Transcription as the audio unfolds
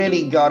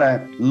really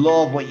gotta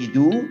love what you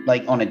do,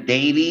 like on a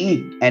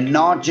daily, and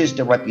not just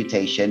the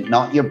reputation,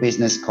 not your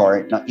business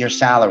card, not your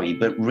salary,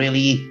 but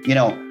really,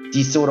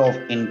 the sort of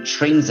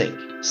intrinsic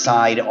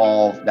side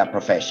of that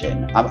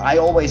profession. I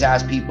always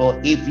ask people,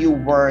 if you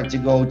were to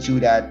go to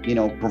that,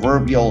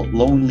 proverbial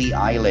lonely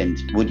island,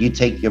 would you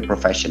take your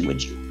profession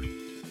with you?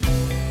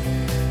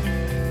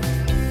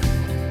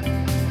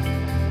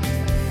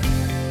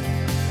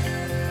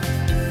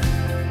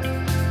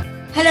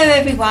 Hello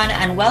everyone,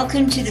 and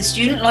welcome to the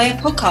Student Lawyer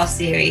podcast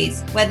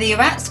series. Whether you're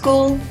at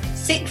school,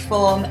 sixth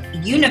form,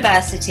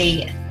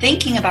 university,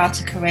 thinking about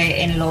a career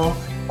in law,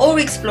 or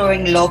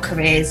exploring law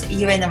careers,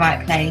 you're in the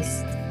right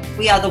place.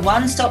 We are the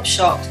one-stop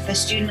shop for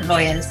student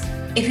lawyers.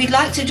 If you'd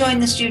like to join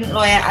the Student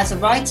Lawyer as a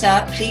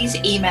writer, please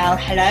email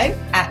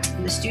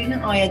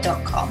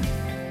hello@thestudentlawyer.com.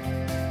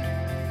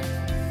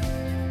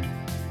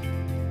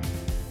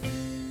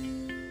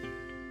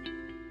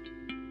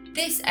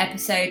 This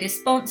episode is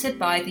sponsored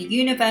by the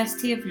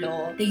University of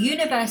Law. The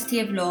University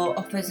of Law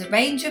offers a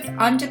range of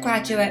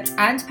undergraduate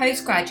and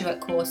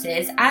postgraduate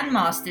courses and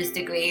master's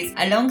degrees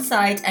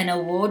alongside an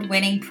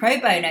award-winning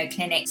pro bono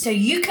clinic, so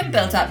you can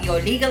build up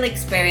your legal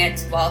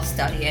experience while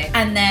studying.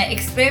 And their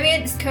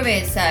experienced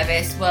career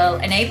service will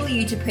enable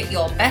you to put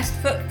your best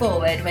foot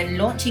forward when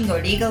launching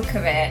your legal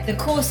career. The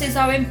courses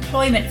are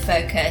employment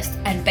focused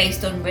and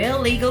based on real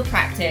legal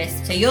practice,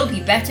 so you'll be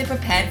better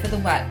prepared for the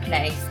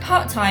workplace.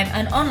 Part-time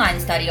and online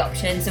study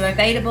options are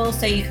available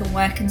so you can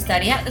work and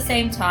study at the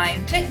same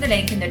time. Click the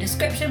link in the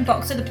description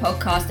box of the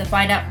podcast to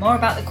find out more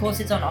about the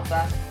courses on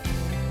offer.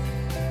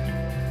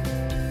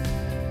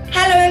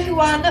 Hello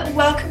everyone,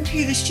 welcome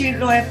to the Student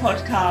Lawyer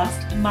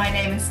podcast. My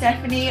name is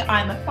Stephanie.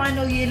 I'm a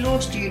final year law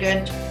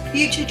student,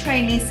 future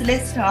trainee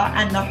solicitor,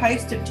 and the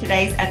host of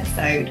today's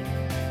episode.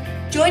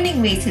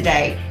 Joining me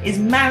today is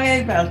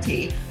Mario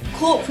Wälti,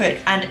 corporate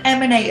and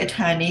M&A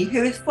attorney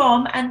who is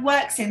from and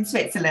works in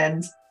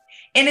Switzerland.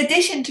 In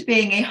addition to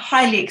being a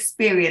highly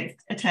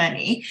experienced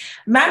attorney,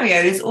 Mario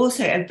is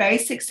also a very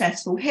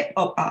successful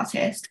hip-hop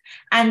artist.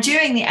 And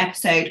during the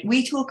episode,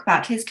 we talk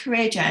about his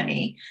career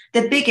journey,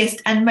 the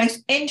biggest and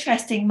most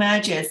interesting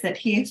mergers that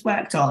he has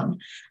worked on,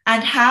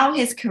 and how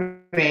his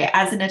career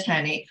as an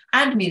attorney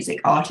and music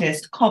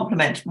artist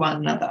complement one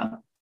another.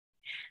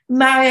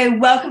 Mario,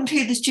 welcome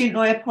to the Student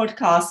Lawyer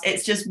podcast.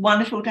 It's just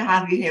wonderful to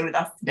have you here with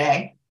us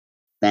today.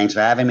 Thanks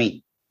for having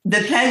me.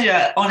 The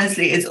pleasure,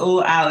 honestly, is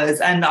all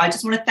ours. And I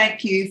just want to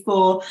thank you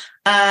for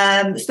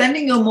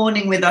spending your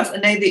morning with us. I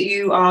know that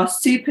you are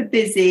super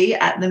busy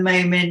at the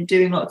moment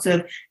doing lots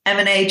of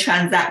M&A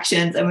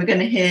transactions, and we're going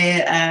to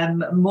hear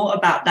more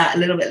about that a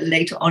little bit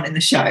later on in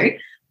the show.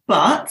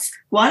 But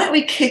why don't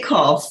we kick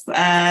off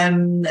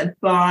I'm going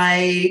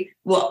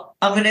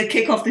to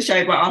kick off the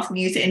show by asking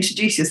you to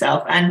introduce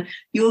yourself and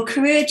your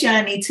career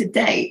journey to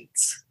date.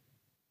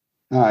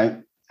 All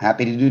right.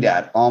 Happy to do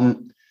that.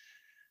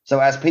 So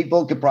as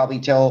people could probably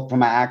tell from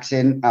my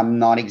accent, I'm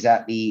not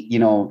exactly,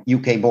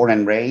 UK born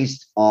and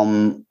raised.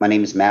 My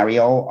name is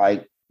Mario.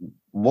 I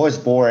was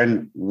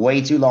born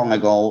way too long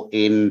ago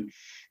in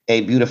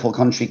a beautiful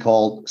country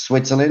called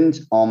Switzerland,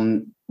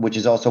 which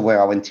is also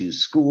where I went to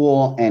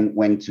school and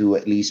went to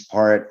at least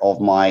part of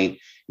my,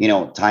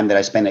 time that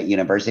I spent at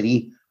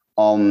university.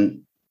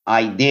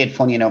 I did,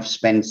 funny enough,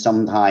 spend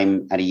some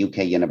time at a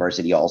UK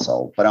university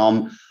also. But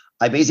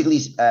I basically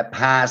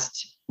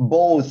passed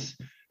both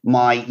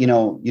my,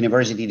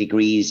 university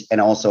degrees and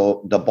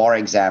also the bar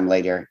exam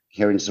later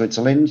here in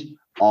Switzerland.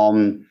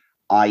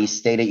 I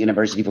stayed at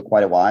university for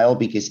quite a while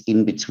because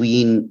in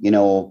between,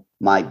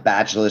 my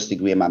bachelor's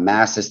degree and my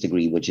master's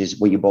degree, which is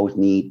what you both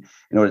need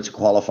in order to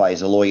qualify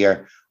as a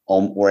lawyer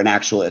or an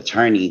actual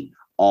attorney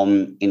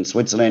in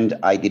Switzerland,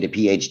 I did a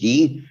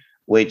PhD,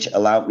 which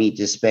allowed me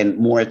to spend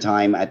more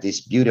time at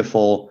this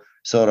beautiful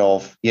sort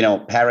of,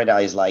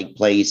 paradise-like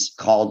place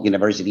called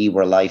university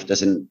where life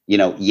doesn't,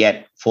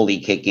 yet fully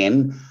kick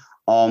in.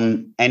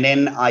 And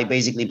then I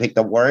basically picked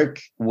up work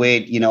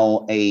with,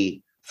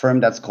 a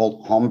firm that's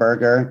called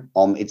Hamburger.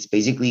 It's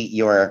basically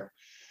your,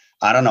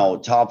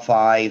 top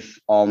five,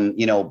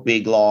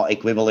 big law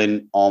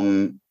equivalent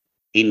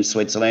in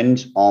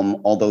Switzerland.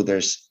 Although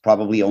there's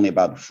probably only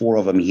about 4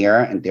 of them here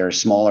and they're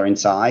smaller in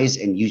size.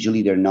 And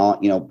usually they're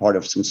not, part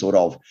of some sort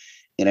of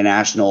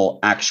international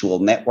actual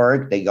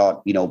network. They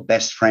got,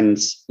 best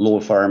friends, law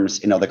firms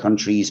in other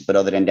countries. But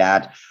other than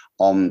that,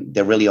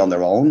 they're really on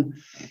their own.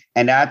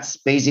 And that's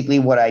basically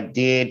what I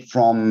did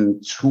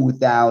from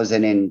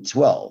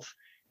 2012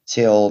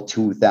 till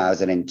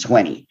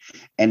 2020.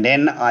 And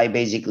then I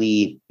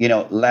basically,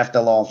 left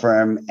the law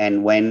firm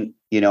and went,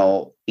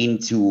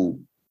 into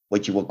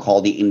what you would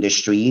call the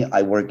industry.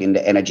 I work in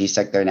the energy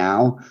sector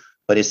now.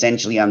 But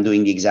essentially, I'm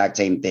doing the exact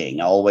same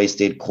thing. I always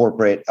did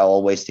corporate. I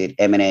always did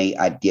M&A.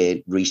 I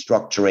did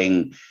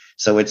restructuring.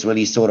 So it's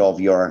really sort of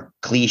your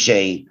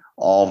cliche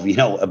of,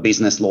 a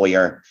business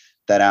lawyer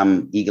that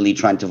I'm eagerly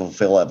trying to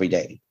fulfill every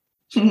day.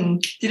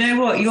 Do you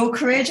know what? Your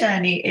career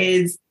journey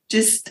is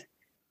just,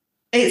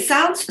 it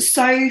sounds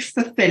so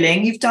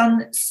fulfilling. You've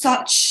done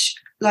such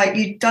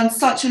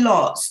a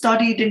lot,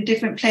 studied in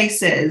different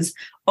places,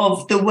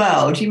 of the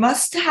world, you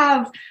must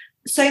have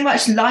so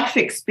much life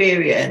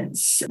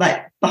experience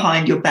like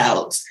behind your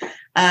belt.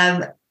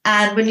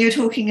 And when you're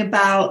talking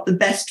about the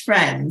best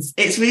friends,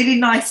 it's really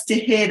nice to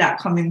hear that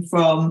coming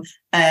from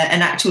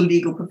an actual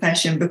legal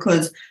profession,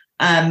 because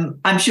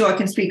I'm sure I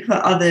can speak for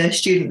other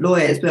student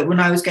lawyers, but when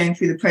I was going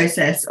through the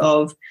process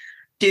of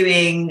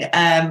doing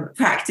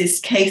practice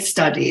case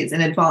studies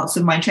in advance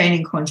of my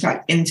training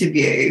contract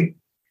interview,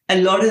 a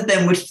lot of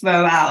them would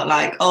throw out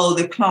like, oh,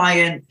 the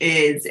client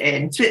is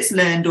in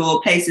Switzerland or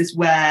places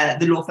where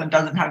the law firm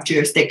doesn't have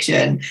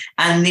jurisdiction.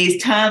 And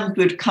these terms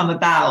would come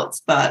about.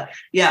 But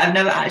yeah, I've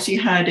never actually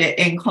heard it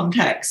in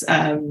context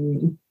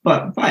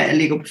but by a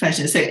legal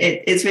profession. So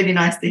it's really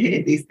nice to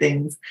hear these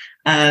things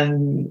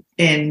in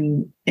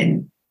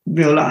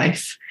real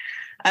life.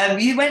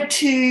 You went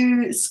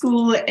to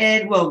school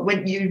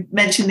when you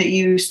mentioned that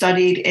you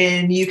studied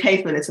in the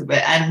UK for a little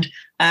bit, and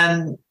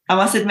I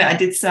must admit I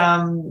did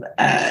some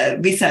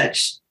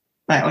research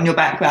like on your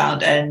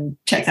background and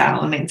checked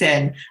out on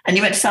LinkedIn, and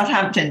you went to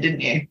Southampton,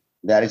 didn't you?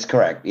 That is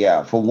correct.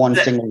 Yeah, for one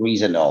single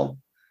reason though.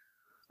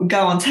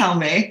 Go on, tell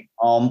me.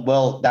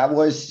 Well, that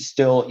was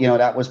still,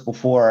 that was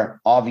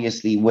before,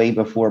 obviously, way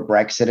before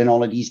Brexit and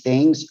all of these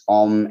things.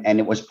 And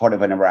it was part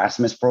of an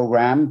Erasmus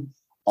program.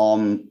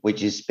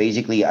 Which is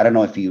basically, I don't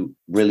know if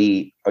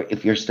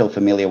you're still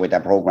familiar with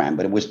that program,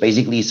 but it was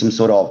basically some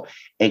sort of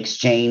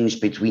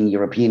exchange between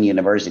European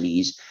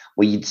universities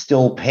where you'd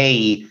still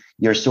pay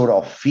your sort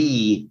of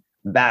fee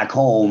back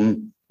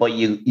home, but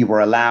you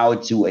were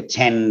allowed to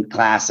attend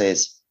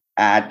classes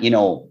at,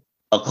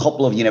 a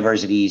couple of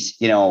universities,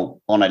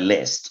 on a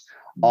list.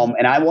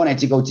 And I wanted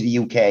to go to the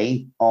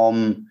UK.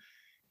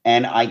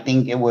 And I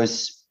think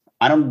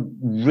I don't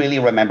really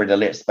remember the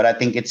list, but I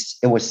think it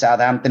was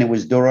Southampton, it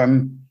was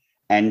Durham,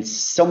 and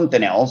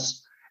something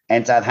else.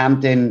 And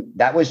Southampton,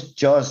 that was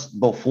just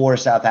before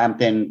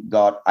Southampton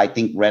got, I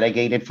think,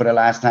 relegated for the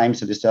last time.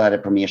 So they still had a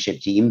Premiership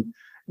team.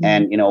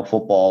 And,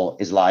 football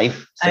is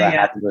life. So I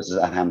had to go to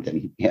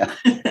Southampton. Yeah.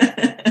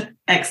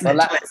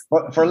 Excellent.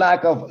 For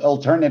lack of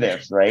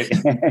alternatives, right?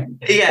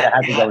 Yeah. I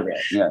had to go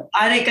there. Yeah.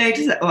 I don't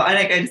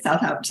go to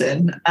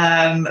Southampton,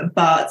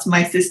 but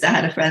my sister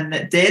had a friend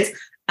that did.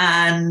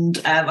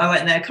 And I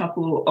went there a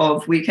couple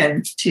of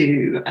weekends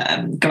to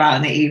go out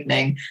in the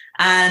evening.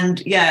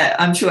 And yeah,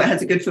 I'm sure it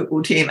has a good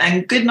football team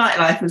and good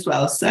nightlife as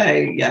well. So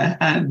yeah,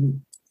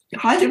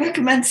 highly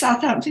recommend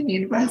Southampton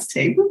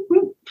University. Woo,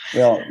 woo.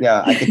 Well,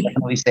 yeah, I can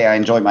definitely say I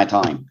enjoyed my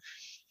time.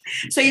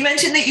 So you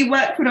mentioned that you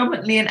work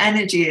predominantly in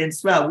energy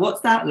as well.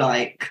 What's that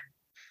like?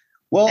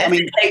 Well,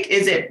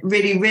 is it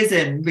really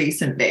risen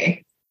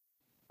recently?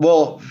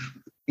 Well,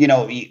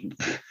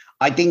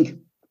 I think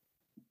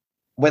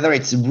whether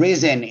it's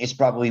risen is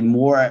probably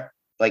more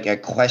like a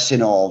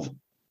question of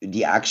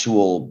the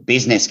actual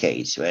business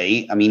case,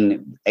 right? I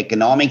mean,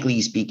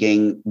 economically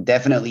speaking,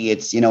 definitely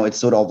it's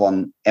sort of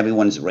on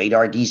everyone's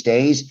radar these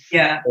days.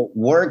 Yeah. But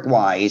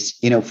work-wise,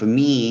 for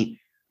me,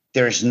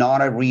 there's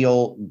not a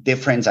real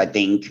difference, I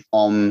think,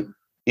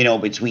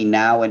 between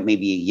now and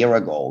maybe a year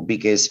ago,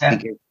 because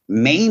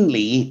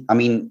mainly,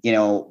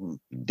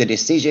 the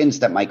decisions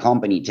that my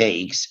company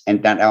takes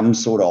and that I'm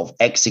sort of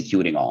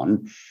executing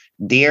on,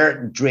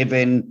 they're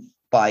driven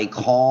by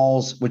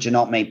calls which are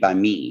not made by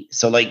me.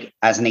 So like,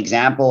 as an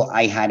example,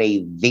 I had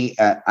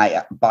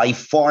by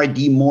far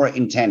the more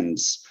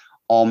intense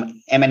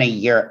M&A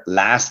year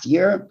last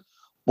year,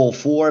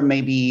 before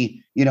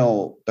maybe,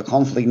 the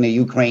conflict in the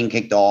Ukraine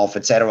kicked off,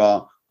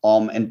 etc.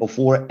 And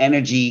before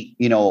energy,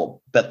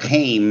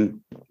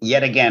 became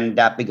yet again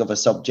that big of a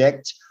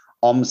subject.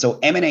 So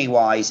M&A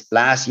wise,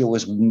 last year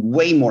was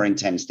way more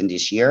intense than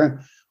this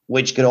year,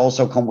 which could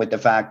also come with the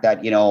fact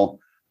that,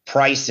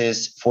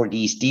 prices for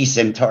these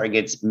decent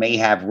targets may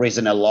have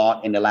risen a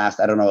lot in the last,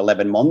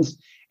 11 months.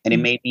 And it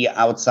may be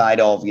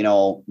outside of,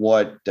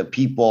 what the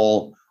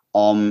people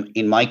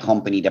in my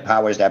company, the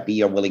powers that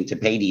be, are willing to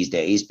pay these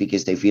days,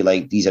 because they feel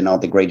like these are not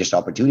the greatest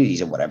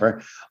opportunities or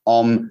whatever.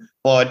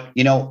 But,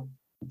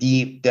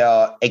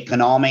 the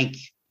economic,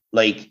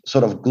 like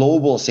sort of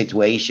global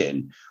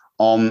situation,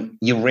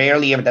 you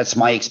rarely ever, that's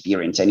my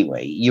experience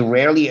anyway, you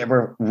rarely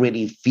ever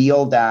really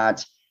feel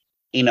that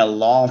in a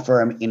law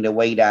firm in the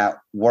way that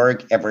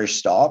work ever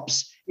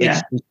stops.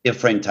 Yeah. It's a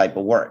different type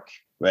of work,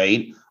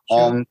 right?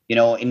 Sure.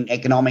 In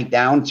economic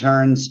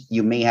downturns,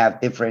 you may have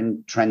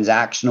different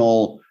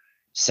transactional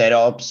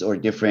setups or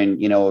different,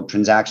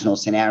 transactional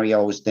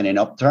scenarios than in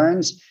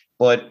upturns.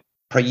 But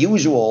per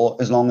usual,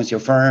 as long as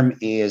your firm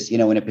is, in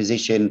a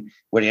position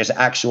where there's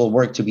actual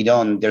work to be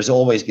done, there's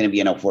always going to be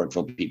enough work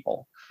for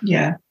people.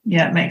 Yeah,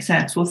 it makes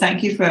sense. Well,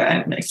 thank you for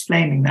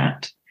explaining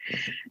that.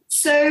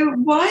 So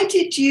why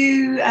did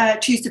you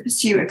choose to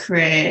pursue a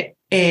career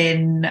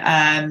in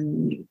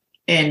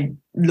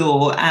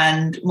law,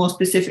 and more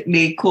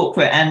specifically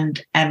corporate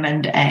and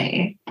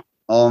M&A?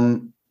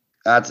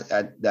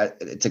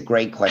 It's a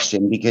great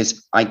question,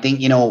 because I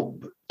think,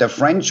 the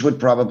French would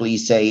probably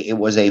say it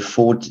was a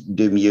faute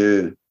de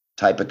mieux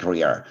type of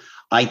career.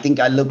 I think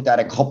I looked at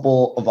a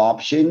couple of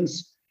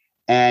options,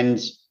 and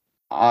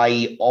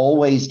I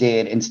always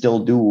did and still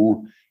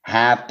do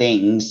have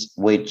things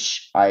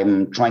which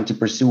I'm trying to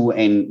pursue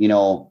in,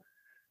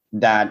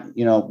 that,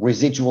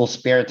 residual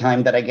spare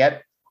time that I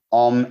get.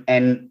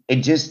 And it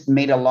just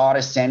made a lot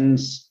of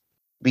sense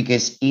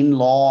because in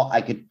law,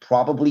 I could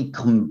probably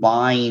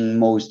combine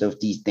most of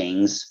these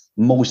things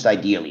most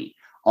ideally.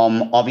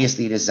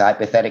 Obviously, this is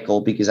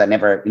hypothetical because I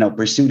never,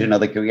 pursued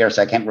another career,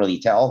 so I can't really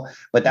tell.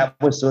 But that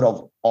was sort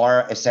of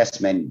our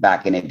assessment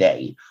back in the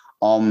day.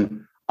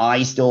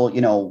 I still,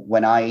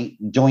 when I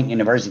joined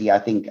university, I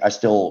think I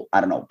still, I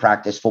don't know,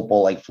 practice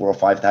football like 4 or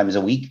 5 times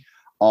a week.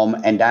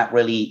 And that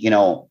really,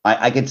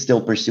 I could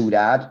still pursue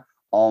that.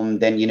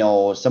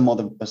 Then, some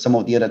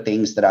of the other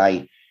things that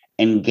I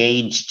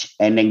engage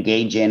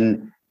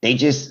in, they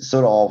just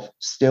sort of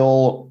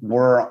still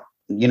were,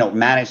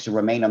 managed to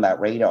remain on that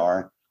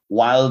radar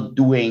while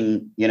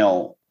doing,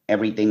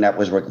 everything that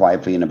was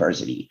required for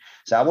university.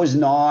 So I was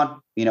not,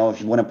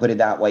 if you want to put it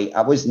that way,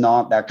 I was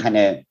not that kind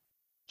of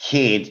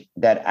kid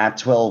that at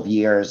 12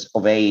 years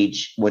of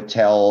age would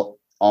tell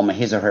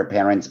his or her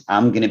parents,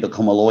 I'm going to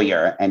become a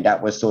lawyer. And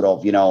that was sort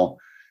of,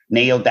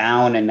 nailed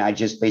down. And I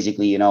just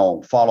basically,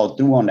 followed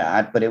through on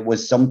that. But it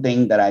was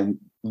something that I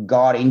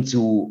got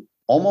into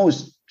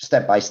almost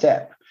step by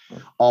step.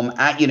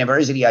 At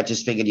university, I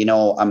just figured,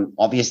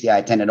 obviously I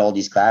attended all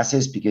these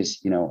classes because,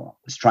 I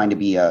was trying to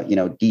be a,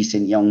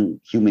 decent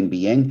young human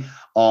being.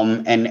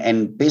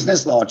 And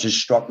business law just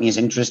struck me as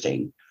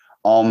interesting.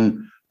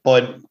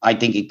 But I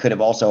think it could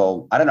have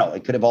also, I don't know,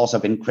 it could have also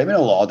been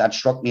criminal law. That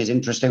struck me as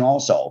interesting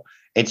also.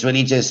 It's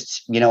really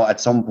just,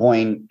 at some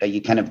point that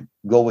you kind of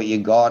go what you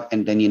got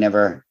and then you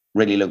never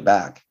really look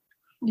back.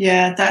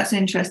 Yeah, that's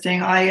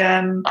interesting.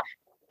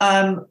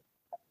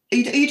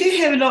 You do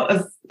hear a lot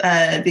of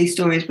these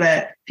stories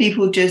where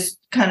people just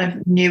kind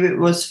of knew it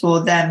was for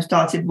them,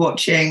 started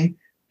watching.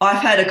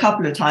 I've heard a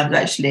couple of times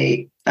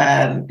actually,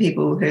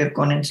 people who have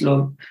gone into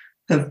law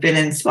have been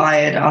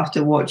inspired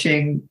after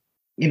watching,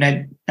 what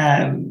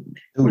are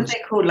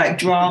they called? Like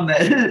drama.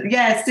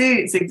 Yeah,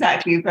 Suits,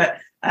 exactly. But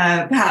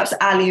perhaps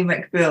Ally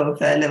McBeal if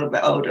they're a little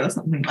bit older or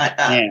something like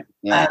that.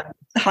 Yeah.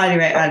 Highly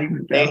rate Ally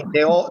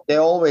McBeal. They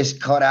always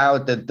cut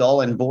out the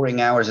dull and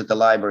boring hours at the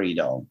library,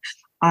 though.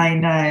 I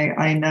know.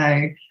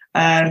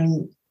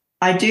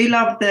 I do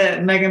love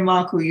that Meghan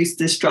Markle used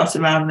to strut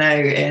around though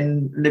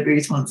in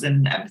Louboutins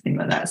and everything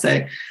like that.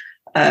 So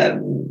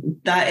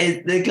that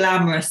is the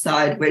glamorous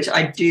side, which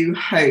I do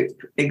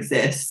hope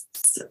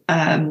exists.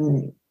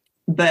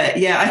 But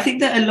yeah, I think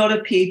that a lot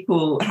of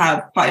people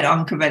have quite an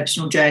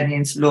unconventional journey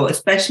into law,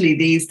 especially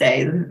these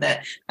days, isn't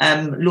that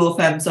law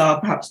firms are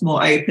perhaps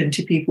more open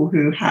to people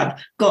who have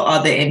got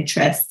other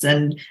interests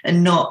and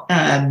not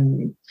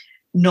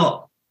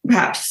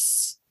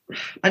perhaps,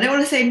 I don't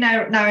want to say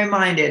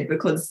narrow-minded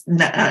because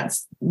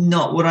that's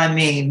not what I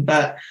mean,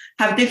 but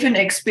have different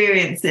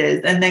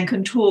experiences and then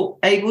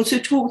able to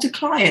talk to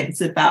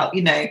clients about,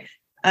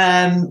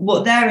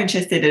 what they're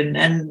interested in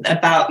and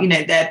about,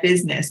 their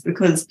business,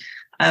 because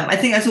I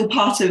think that's all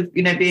part of,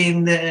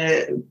 being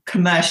the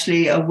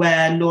commercially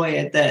aware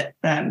lawyer that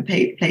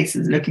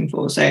places are looking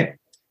for. So,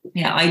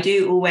 yeah, I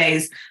do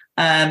always,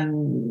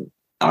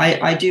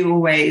 I do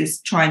always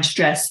try and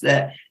stress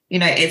that,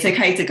 it's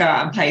okay to go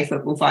out and play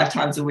football 5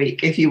 times a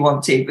week if you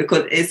want to,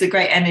 because it's a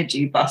great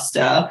energy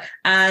buster.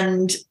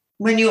 And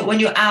when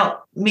you're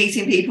out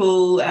meeting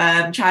people,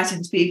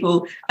 chatting to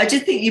people, I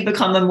just think you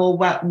become a more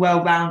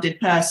well-rounded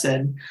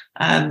person.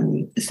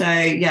 So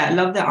yeah, I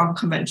love the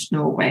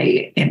unconventional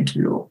way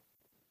into law.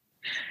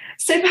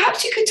 So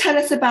perhaps you could tell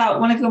us about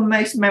one of your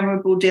most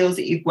memorable deals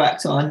that you've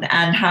worked on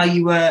and how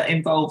you were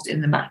involved in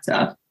the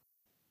matter.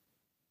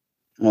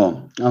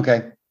 Well,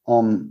 okay.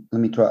 Let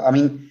me try. I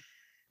mean,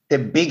 the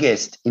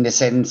biggest in the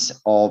sense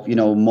of,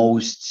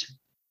 most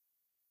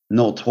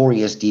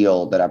notorious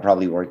deal that I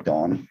probably worked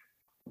on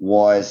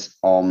was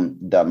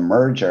the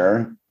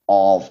merger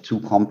of 2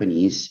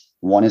 companies.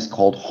 One is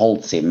called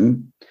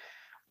Holcim,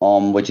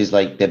 which is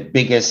like the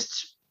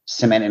biggest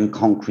cement and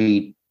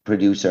concrete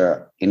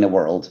producer in the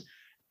world,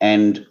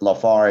 and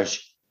Lafarge,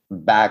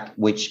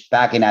 which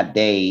back in that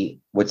day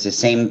was the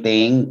same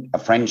thing, a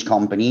French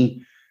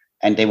company,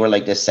 and they were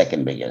like the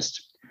second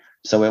biggest.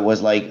 So it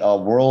was like a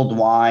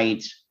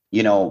worldwide,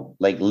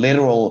 like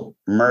literal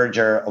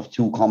merger of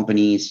 2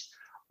 companies,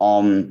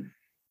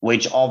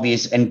 which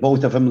obvious, and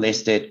both of them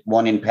listed,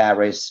 one in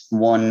Paris,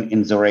 one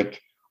in Zurich.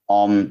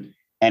 And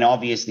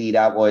obviously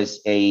that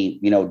was a,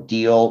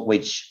 deal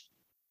which,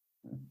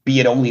 be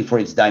it only for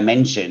its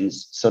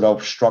dimensions, sort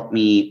of struck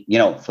me,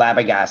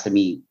 flabbergasted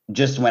me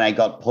just when I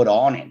got put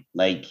on it,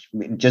 like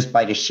just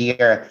by the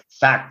sheer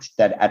fact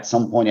that at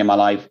some point in my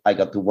life, I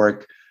got to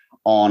work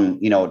on,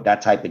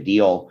 that type of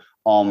deal,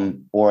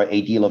 or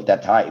a deal of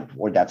that type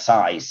or that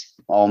size.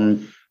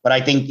 But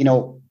I think,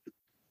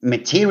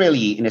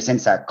 materially, in a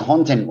sense that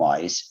content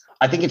wise,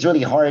 I think it's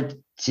really hard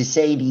to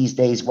say these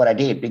days what I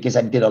did because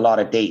I did a lot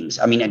of things.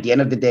 I mean, at the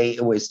end of the day,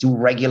 it was 2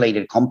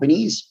 regulated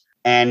companies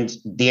and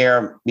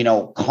their,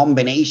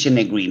 combination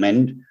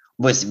agreement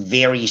was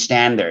very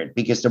standard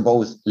because they're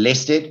both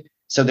listed.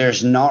 So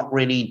there's not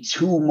really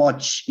too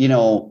much,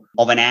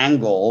 of an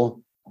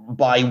angle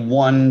by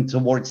one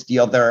towards the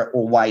other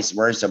or vice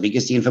versa,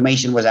 because the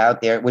information was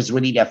out there. It was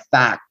really the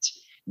fact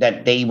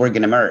that they were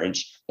going to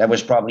merge. That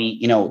was probably,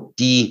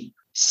 the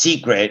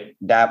secret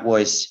that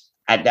was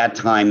at that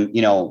time,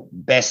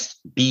 best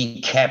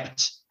be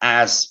kept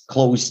as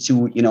close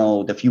to,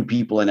 the few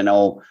people in the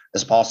know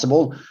as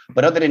possible.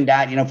 But other than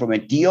that, from a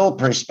deal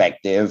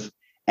perspective,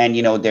 and,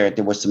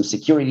 there was some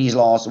securities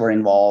laws were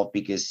involved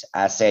because,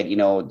 as said,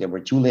 there were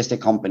two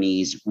listed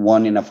companies,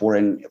 one in a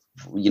foreign,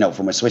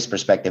 from a Swiss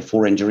perspective,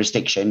 foreign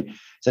jurisdiction.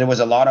 So there was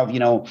a lot of,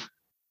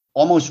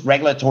 almost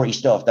regulatory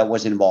stuff that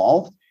was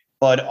involved.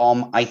 But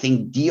I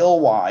think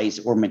deal-wise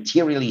or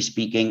materially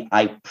speaking,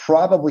 I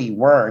probably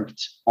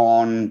worked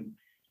on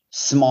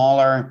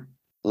smaller,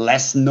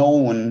 less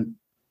known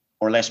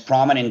or less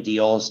prominent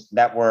deals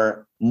that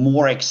were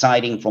more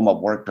exciting from a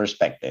work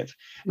perspective.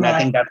 And I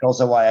think that's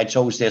also why I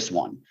chose this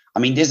one. I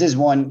mean, this is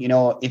one,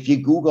 if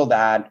you Google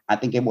that, I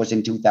think it was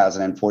in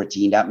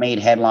 2014, that made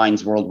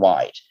headlines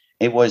worldwide.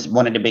 It was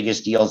one of the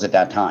biggest deals at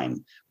that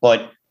time.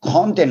 But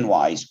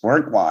content-wise,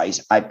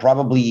 work-wise, I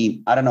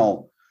probably,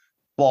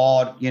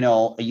 bought,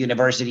 a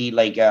university,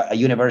 like a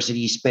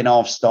university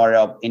spin-off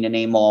startup in the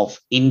name of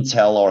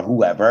Intel or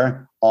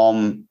whoever,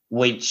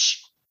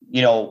 which,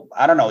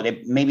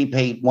 they maybe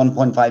paid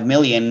 1.5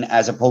 million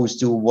as opposed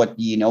to what,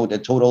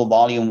 the total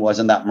volume was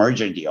in that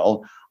merger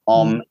deal.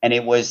 And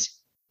it was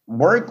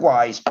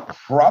work-wise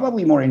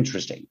probably more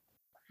interesting.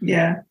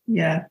 Yeah.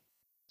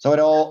 So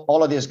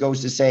all of this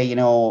goes to say,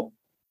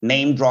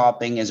 name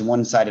dropping is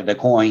one side of the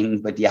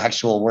coin, but the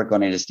actual work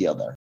on it is the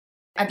other.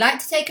 I'd like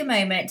to take a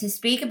moment to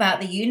speak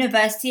about the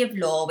University of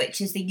Law, which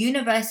is the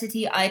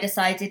university I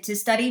decided to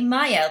study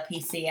my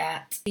LPC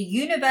at. The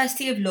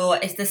University of Law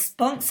is the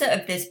sponsor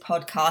of this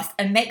podcast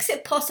and makes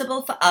it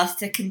possible for us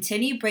to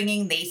continue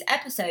bringing these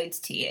episodes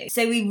to you.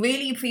 So we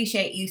really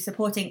appreciate you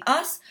supporting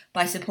us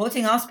by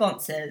supporting our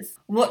sponsors.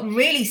 What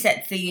really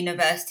sets the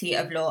University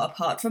of Law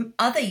apart from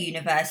other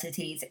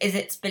universities is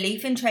its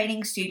belief in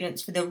training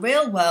students for the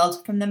real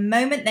world from the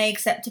moment they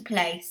accept a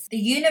place. The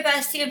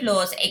University of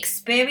Law's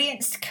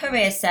experienced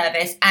career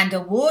service and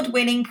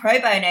award-winning pro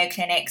bono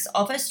clinics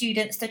offer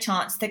students the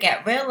chance to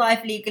get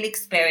real-life legal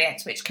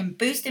experience which can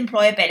boost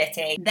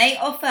employability. They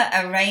offer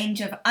a range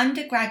of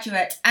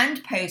undergraduate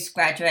and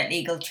postgraduate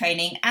legal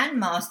training and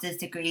master's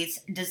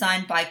degrees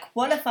designed by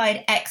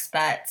qualified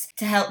experts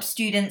to help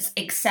students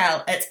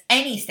excel at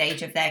any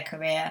stage of their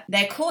career.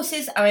 Their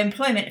courses are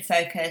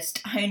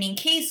employment-focused, honing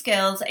key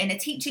skills in a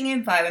teaching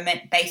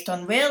environment based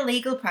on real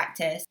legal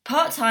practice.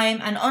 Part-time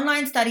and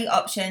online study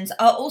options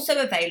are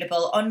also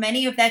available on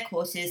many of their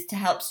courses to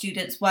help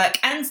students work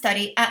and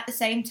study at the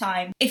same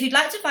time. If you'd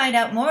like to find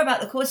out more about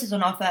the courses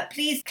on offer,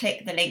 please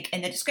click the link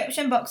in the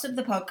description box of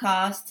the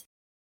podcast.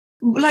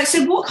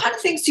 So what kind of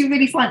things do you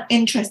really find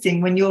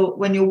interesting when you're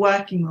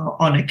working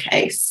on a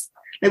case?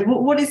 Like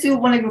what is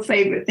one of your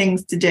favorite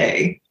things to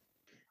do?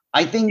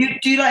 I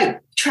think do you like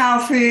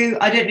trawl through,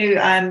 I don't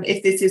know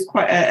if this is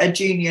quite a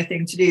junior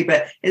thing to do,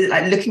 but is it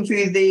like looking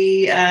through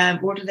the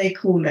what do they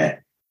call it,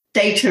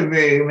 data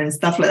room and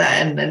stuff like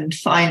that, and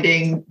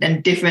finding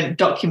and different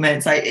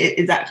documents? Like,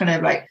 is that kind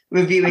of like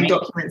reviewing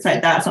documents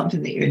like that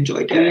something that you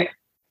enjoy doing?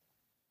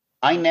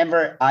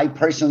 I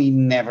personally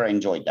never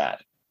enjoyed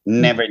that.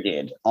 Never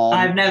did.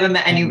 I've never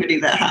met anybody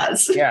that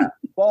has. Yeah,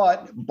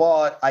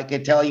 but I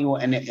could tell you,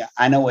 and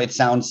I know it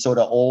sounds sort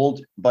of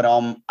old, but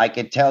I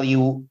could tell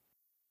you,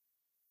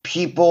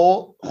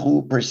 people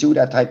who pursue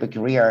that type of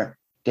career,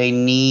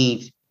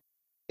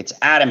 it's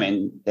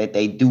adamant that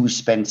they do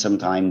spend some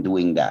time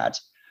doing that.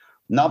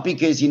 Not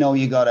because,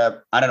 you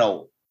gotta,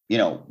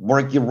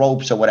 work your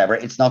ropes or whatever.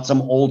 It's not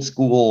some old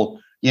school,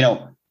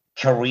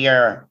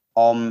 career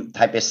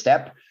type of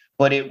step,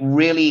 but it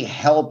really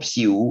helps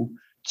you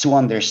to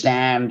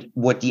understand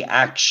what the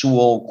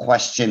actual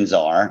questions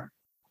are,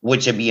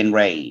 which are being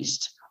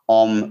raised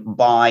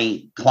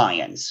by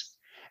clients.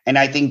 And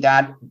I think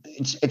that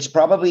it's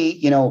probably,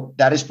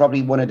 that is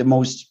probably one of the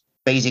most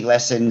basic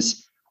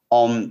lessons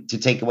to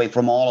take away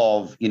from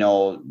all of,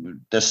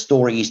 the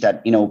stories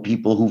that,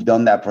 people who've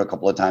done that for a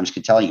couple of times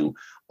could tell you.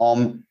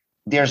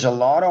 There's a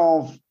lot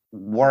of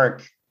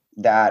work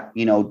that,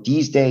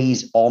 these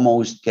days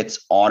almost gets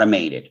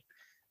automated.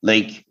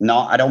 Like,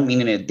 I don't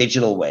mean in a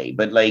digital way,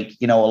 but like,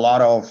 a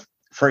lot of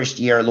first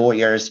year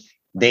lawyers,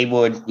 they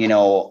would,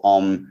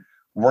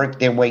 work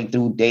their way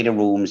through data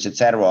rooms,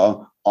 etc.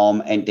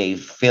 And they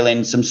fill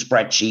in some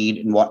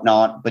spreadsheet and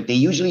whatnot, but they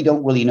usually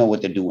don't really know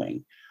what they're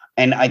doing.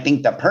 And I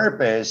think the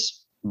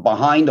purpose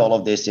behind all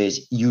of this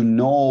is,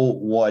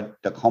 what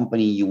the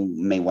company you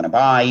may want to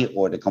buy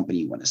or the company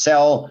you want to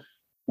sell,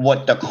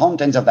 what the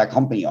contents of that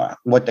company are,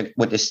 what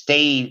the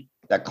state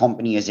that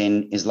company is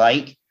in is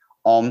like.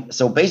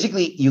 So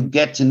basically you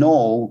get to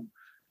know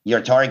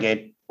your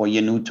target or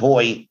your new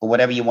toy or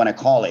whatever you want to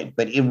call it,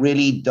 but it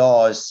really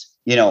does,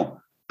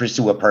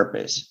 pursue a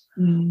purpose.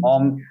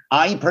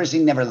 I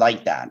personally never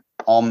liked that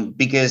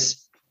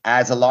because,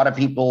 as a lot of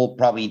people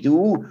probably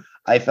do,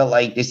 I felt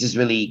like this is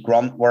really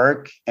grunt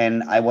work,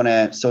 and I want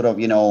to sort of,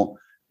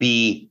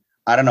 be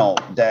I don't know,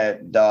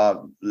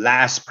 the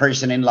last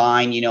person in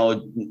line,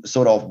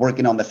 sort of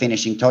working on the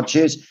finishing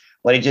touches,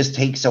 but it just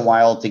takes a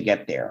while to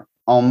get there.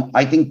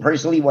 I think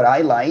personally what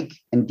I like,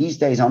 and these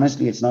days,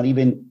 honestly, it's not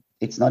even,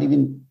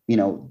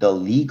 the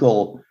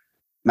legal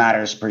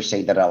matters per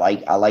se that I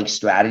like. I like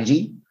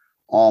strategy.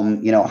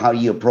 How do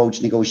you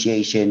approach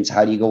negotiations?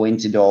 How do you go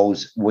into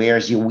those?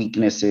 Where's your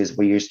weaknesses?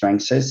 Where your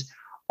strengths is?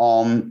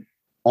 On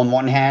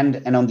one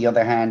hand, and on the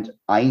other hand,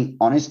 I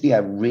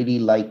really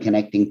like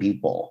connecting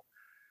people.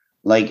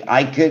 Like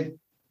I could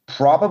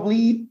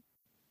probably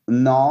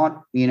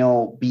not,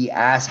 be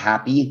as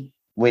happy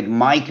with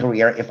my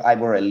career if I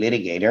were a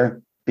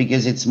litigator,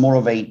 because it's more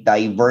of a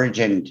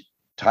divergent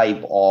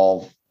type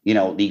of,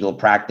 legal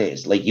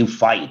practice. Like you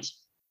fight.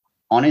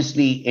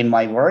 Honestly, in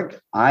my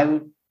work,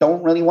 I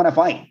don't really want to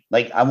fight.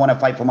 Like I want to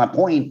fight for my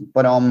point,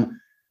 but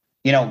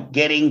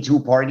getting two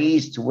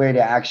parties to where they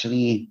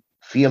actually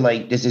feel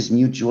like this is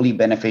mutually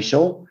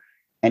beneficial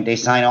and they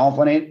sign off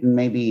on it, and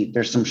maybe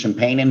there's some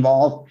champagne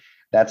involved.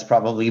 That's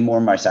probably more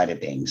my side of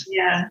things.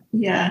 Yeah.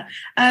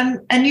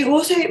 And you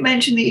also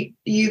mentioned that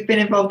you've been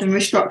involved in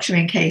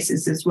restructuring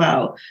cases as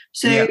well.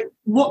 So yeah.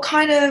 What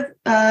kind of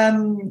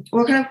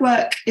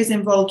work is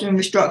involved in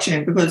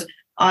restructuring? Because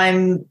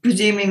I'm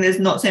presuming there's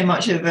not so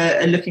much of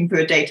a looking for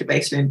a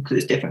database room, because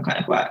it's different kind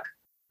of work.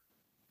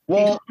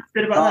 Well,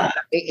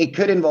 it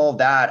could involve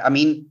that. I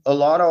mean, a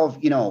lot of,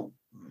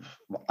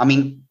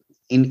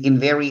 in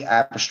very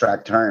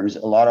abstract terms,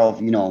 a lot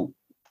of,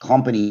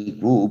 company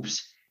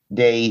groups,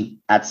 they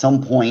at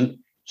some point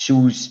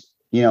choose,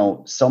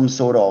 some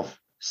sort of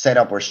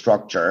setup or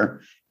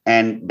structure,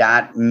 and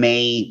that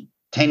may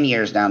 10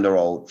 years down the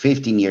road,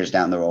 15 years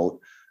down the road,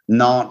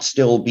 not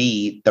still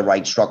be the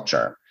right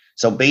structure.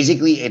 So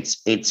basically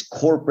it's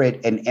corporate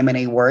and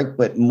M&A work,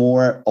 but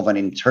more of an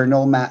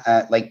internal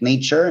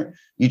nature.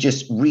 You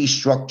just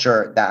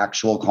restructure the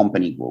actual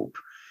company group.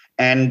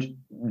 And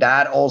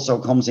that also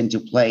comes into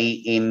play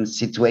in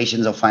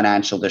situations of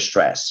financial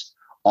distress.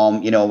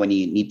 When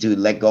you need to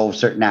let go of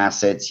certain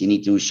assets, you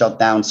need to shut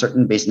down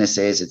certain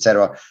businesses,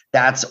 etc.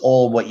 That's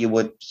all what you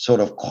would sort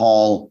of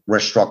call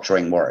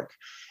restructuring work.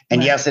 And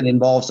right. Yes, it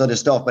involves other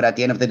stuff, but at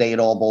the end of the day, it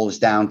all boils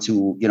down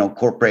to,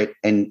 corporate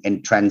and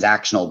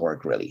transactional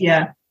work, really.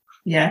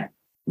 Yeah.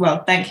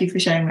 Well, thank you for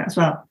sharing that as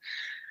well.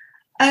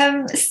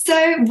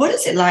 So what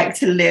is it like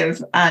to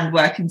live and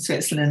work in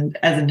Switzerland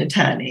as an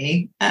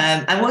attorney?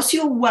 And what's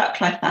your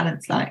work-life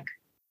balance like?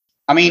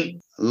 I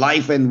mean,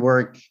 life and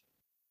work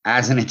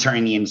as an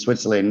attorney in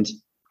Switzerland,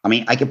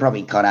 I could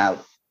probably cut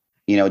out,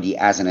 the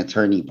as an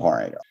attorney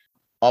part.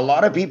 A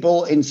lot of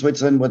people in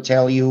Switzerland would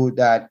tell you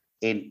that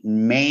it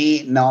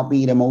may not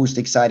be the most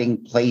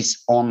exciting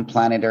place on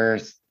planet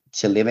Earth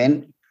to live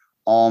in.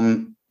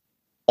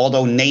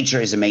 Although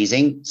nature is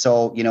amazing.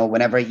 So,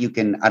 whenever you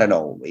can, I don't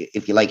know,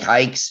 if you like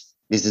hikes,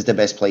 this is the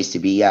best place to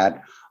be at.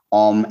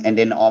 And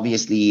then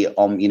obviously,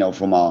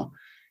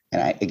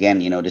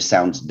 this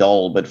sounds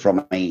dull, but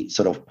from a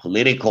sort of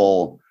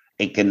political,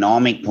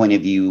 economic point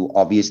of view,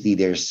 obviously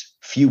there's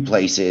few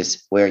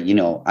places where,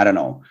 I don't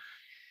know,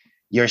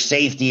 your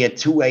safety at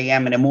 2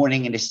 a.m. in the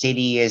morning in the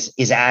city is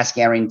as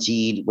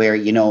guaranteed, where,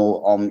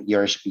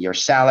 your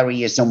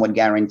salary is somewhat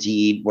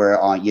guaranteed,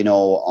 where, I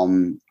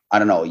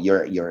don't know,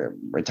 your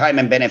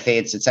retirement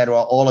benefits, etc.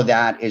 All of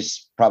that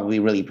is probably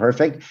really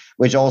perfect,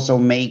 which also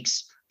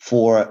makes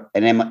for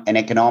an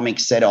economic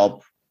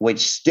setup, which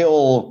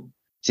still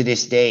to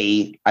this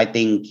day, I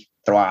think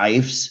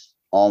thrives.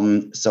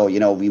 So,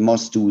 we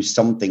must do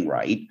something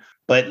right.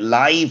 But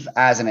life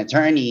as an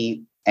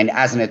attorney, and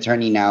as an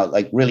attorney now,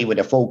 like really with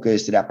a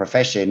focus to that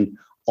profession,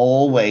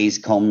 always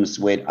comes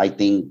with, I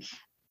think,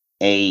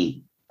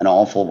 an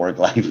awful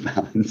work-life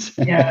balance.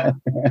 Yeah.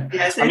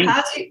 So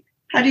how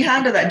do you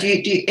handle that? Do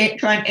you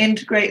try and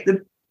integrate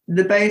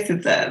the both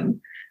of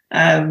them?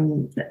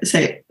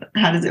 So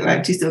how does it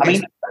work? Do you still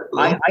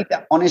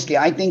honestly,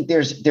 I think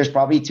there's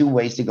probably two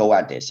ways to go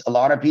at this. A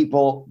lot of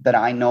people that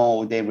I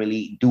know, they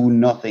really do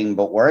nothing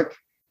but work,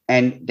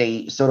 and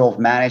they sort of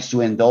manage to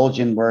indulge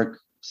in work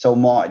so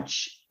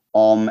much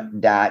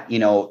that,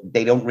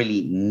 they don't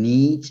really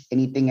need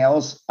anything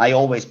else. I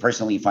always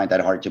personally find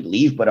that hard to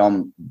believe, but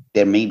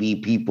there may be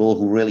people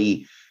who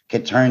really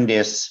could turn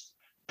this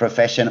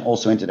profession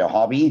also into their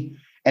hobby.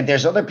 And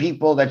there's other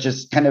people that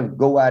just kind of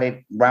go at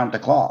it round the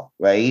clock,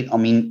 right?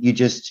 You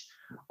just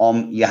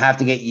you have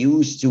to get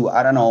used to,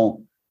 I don't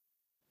know,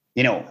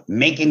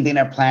 making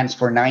dinner plans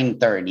for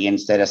 9:30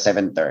 instead of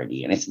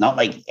 7:30. And it's not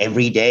like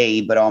every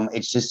day, but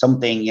it's just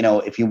something,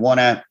 if you want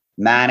to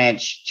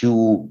manage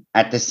to,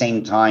 at the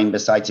same time,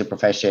 besides your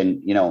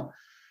profession,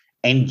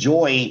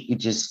 enjoy, you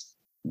just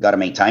got to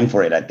make time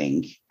for it, I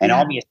think. And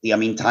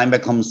obviously, time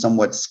becomes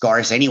somewhat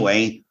scarce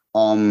anyway.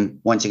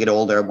 Once you get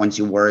older, once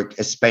you work,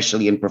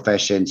 especially in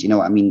professions,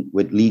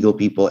 with legal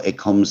people,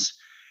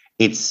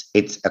 it's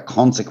a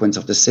consequence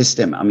of the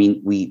system.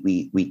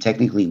 We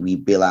technically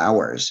bill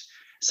hours.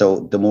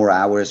 So the more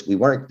hours we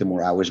work, the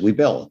more hours we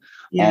bill.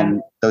 Yeah.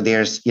 So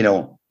there's,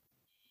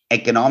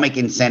 economic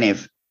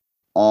incentive,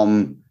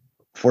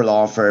 for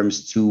law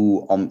firms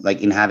to,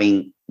 in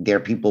having their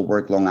people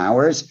work long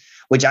hours,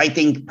 which I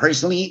think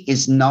personally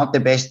is not the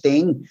best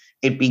thing.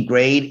 It'd be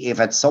great if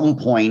at some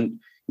point,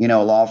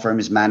 law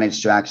firms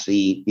manage to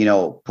actually,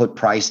 put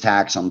price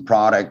tags on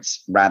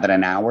products rather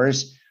than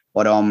hours.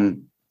 But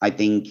I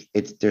think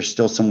there's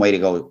still some way to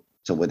go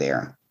over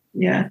there.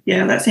 Yeah,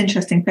 that's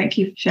interesting. Thank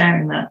you for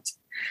sharing that.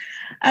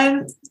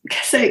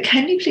 So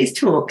can you please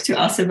talk to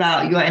us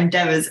about your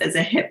endeavors as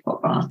a hip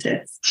hop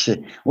artist?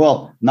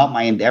 Well, not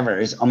my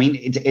endeavors. I mean,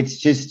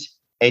 it's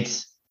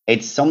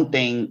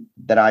something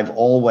that I've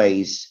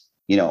always,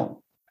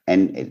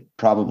 and it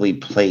probably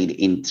played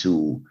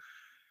into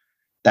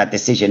that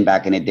decision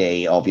back in the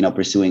day of,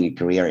 pursuing a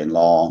career in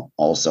law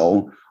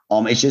also.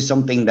 It's just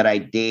something that I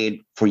did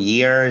for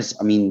years.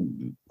 I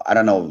mean, I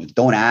don't know,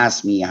 don't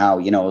ask me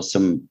how,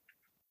 some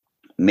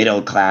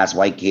middle-class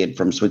white kid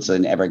from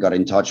Switzerland ever got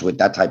in touch with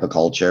that type of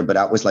culture, but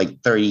that was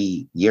like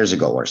 30 years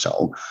ago or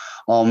so.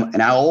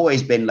 And I've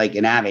always been like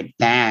an avid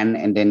fan,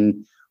 and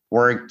then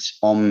worked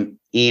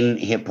in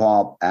hip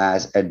hop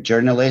as a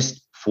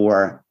journalist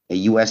for a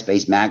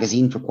US-based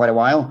magazine for quite a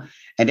while.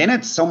 And then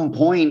at some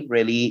point,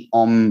 really,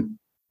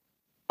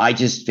 I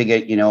just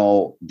figured,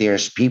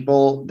 there's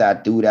people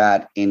that do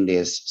that in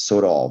this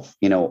sort of,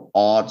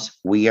 odd,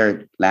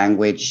 weird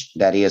language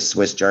that is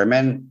Swiss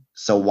German.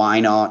 So why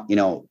not,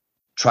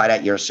 try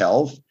that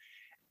yourself?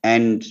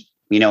 And,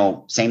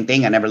 same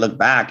thing. I never looked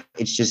back.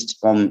 It's just,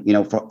 from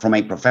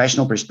a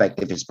professional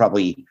perspective, it's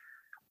probably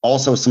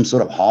also some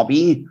sort of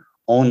hobby.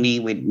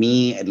 Only with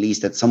me, at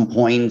least at some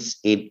points,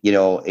 it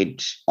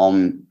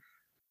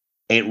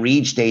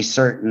reached a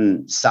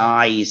certain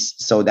size.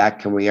 So that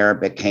career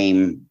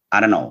became, I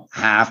don't know,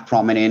 half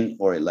prominent,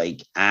 or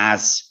like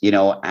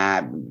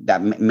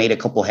that made a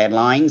couple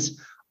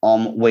headlines,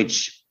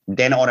 which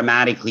then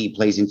automatically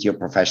plays into your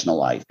professional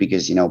life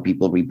because,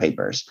 people read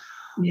papers.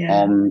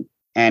 Yeah.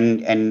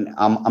 And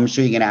I'm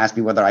sure you're going to ask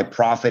me whether I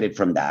profited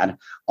from that.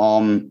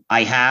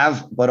 I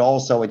have, but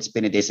also it's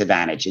been a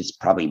disadvantage. It's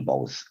probably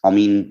both. I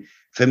mean,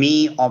 for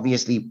me,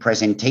 obviously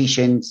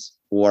presentations,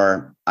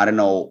 or I don't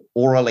know,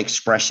 oral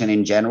expression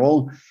in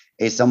general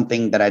is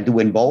something that I do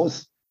in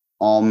both.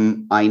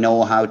 I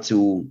know how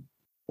to,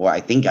 or I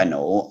think I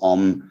know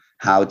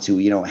how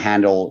to,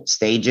 handle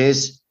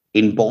stages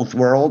in both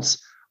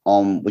worlds,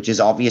 which is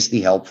obviously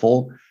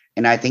helpful.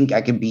 And I think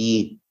I can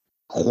be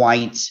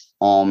quite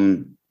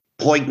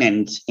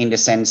poignant in the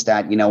sense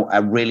that, I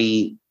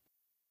really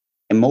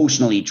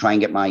emotionally try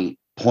and get my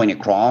point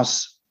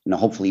across,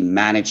 hopefully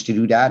manage to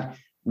do that,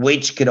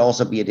 which could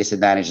also be a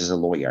disadvantage as a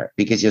lawyer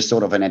because you're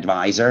sort of an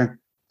advisor.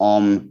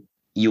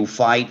 You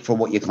fight for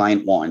what your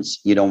client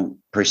wants. You don't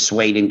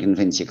persuade and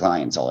convince your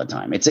clients all the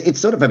time. It's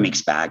sort of a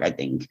mixed bag, I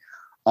think.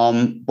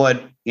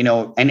 But,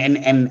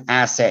 and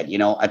as said,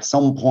 at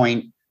some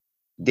point,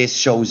 this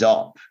shows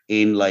up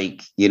in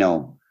like,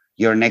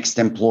 your next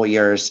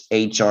employer's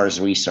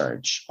HR's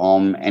research.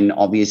 And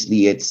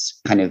obviously it's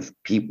kind of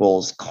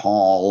people's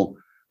call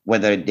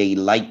whether they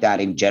like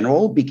that in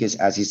general, because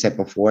as you said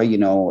before,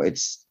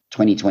 it's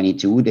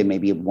 2022, they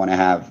maybe want to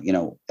have,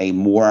 a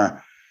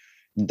more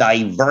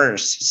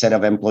diverse set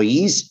of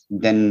employees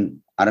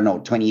than, I don't know,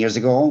 20 years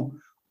ago.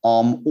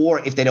 Or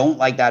if they don't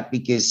like that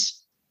because,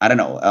 I don't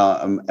know,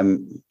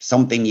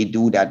 something you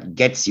do that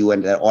gets you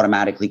and that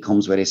automatically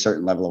comes with a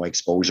certain level of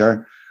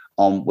exposure,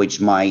 which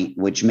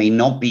may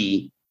not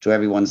be to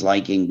everyone's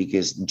liking,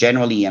 because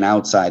generally and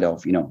outside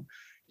of,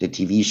 the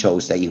TV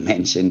shows that you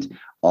mentioned,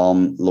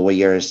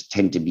 lawyers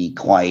tend to be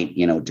quite,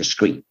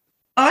 discreet.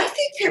 I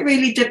think it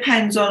really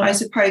depends on, I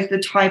suppose, the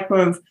type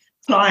of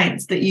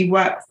clients that you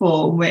work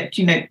for, which,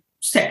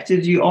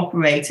 sectors you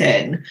operate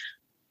in.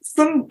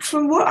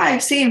 From what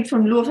I've seen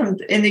from law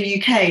firms in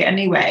the UK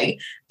anyway,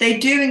 they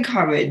do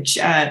encourage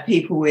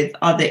people with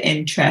other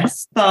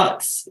interests.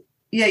 But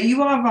yeah,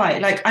 you are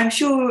right. Like, I'm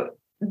sure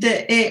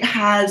that it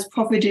has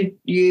profited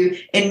you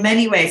in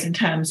many ways in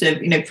terms of,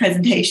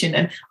 presentation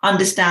and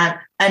understand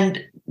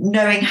and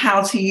knowing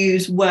how to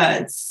use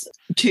words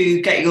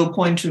to get your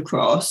point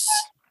across.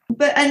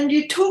 And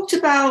you talked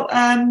about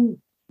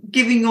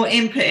giving your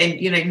input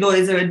in,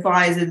 lawyers are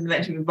advisors and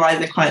meant to advise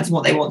their clients on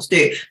what they want to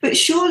do. But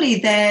surely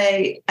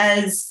they,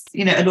 as,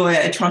 a lawyer,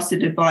 a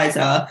trusted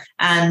advisor,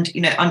 and,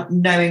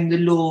 knowing the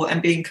law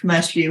and being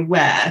commercially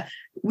aware,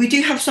 we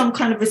do have some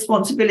kind of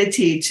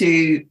responsibility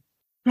to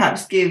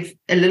perhaps give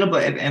a little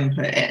bit of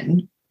input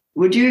in.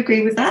 Would you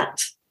agree with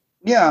that?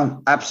 Yeah,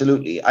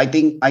 absolutely. I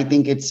think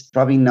it's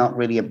probably not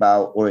really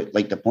about, or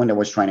like the point I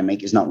was trying to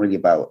make is not really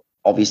about,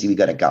 obviously we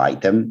got to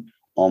guide them.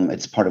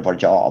 It's part of our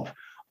job.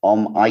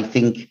 I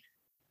think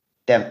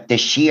that the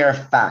sheer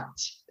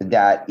fact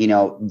that,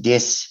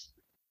 this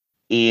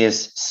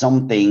is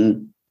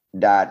something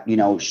that,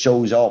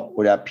 shows up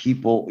or that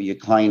people or your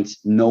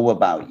clients know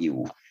about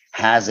you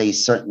has a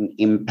certain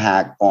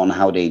impact on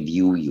how they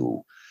view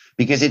you.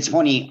 Because it's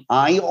funny,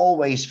 I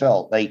always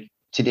felt like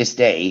to this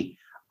day,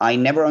 I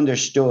never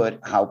understood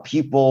how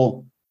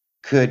people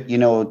could,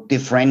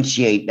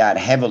 differentiate that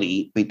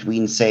heavily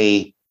between,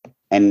 say,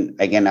 and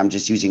again, I'm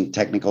just using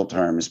technical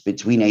terms,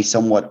 between a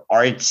somewhat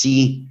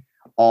artsy,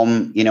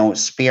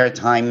 spare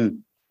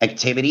time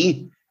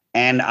activity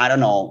and I don't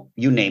know,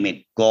 you name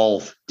it,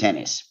 golf,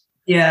 tennis.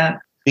 Yeah.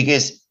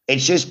 Because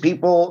it's just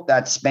people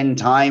that spend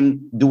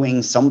time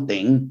doing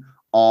something,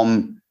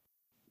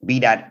 be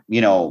that,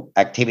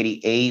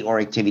 activity A or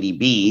activity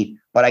B.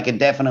 But I can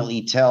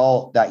definitely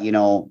tell that,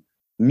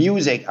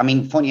 music, I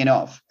mean, funny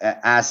enough,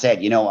 as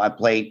said, I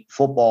played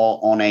football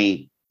on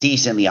a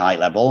decently high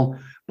level,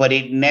 but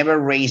it never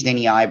raised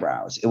any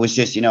eyebrows. It was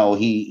just,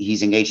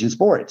 he's engaged in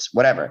sports,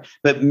 whatever.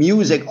 But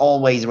music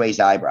always raised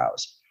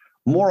eyebrows.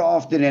 More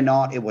often than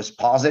not, it was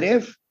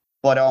positive,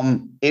 but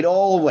it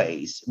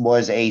always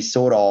was a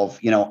sort of,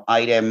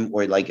 item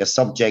or like a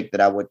subject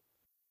that I would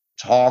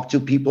talk to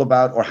people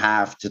about or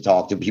have to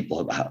talk to people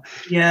about.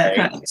 Yeah, Right?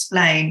 can't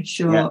explain.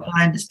 Sure, Yeah.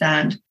 I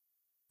understand.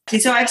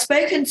 So I've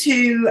spoken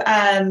to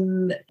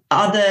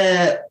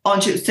other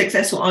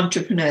successful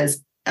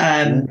entrepreneurs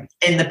in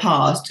the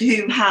past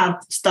who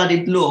have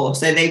studied law.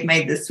 So they've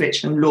made the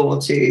switch from law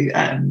to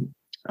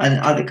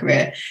another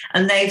career.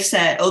 And they've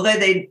said, although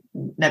they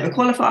never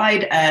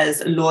qualified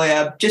as a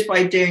lawyer, just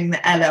by doing the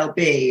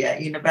LLB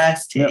at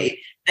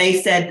university,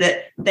 they said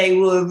that they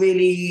were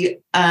really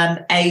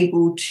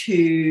able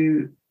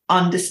to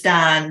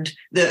understand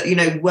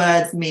that,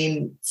 words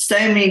mean so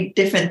many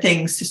different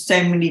things to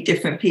so many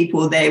different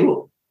people. They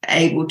were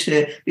able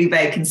to be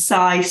very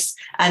concise,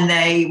 and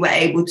they were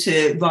able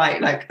to write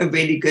like a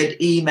really good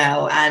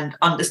email and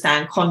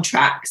understand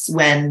contracts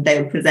when they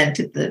were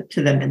presented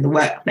to them in the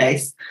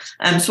workplace.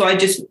 So I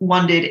just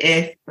wondered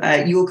if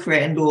your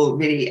career in law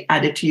really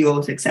added to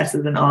your success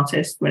as an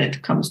artist when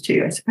it comes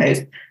to, I suppose,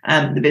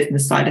 the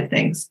business side of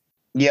things.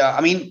 Yeah, I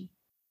mean,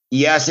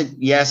 yes,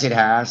 it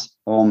has.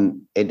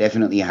 It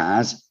definitely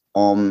has.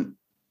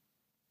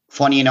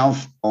 Funny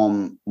enough,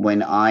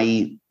 when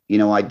I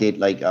did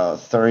like a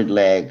third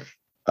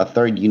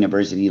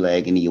university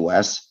leg in the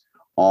US.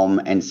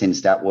 And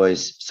since that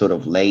was sort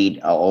of late,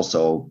 I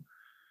also,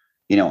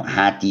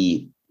 had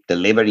the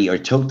liberty or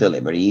took the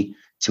liberty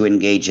to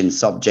engage in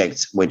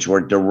subjects which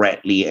were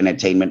directly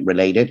entertainment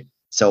related.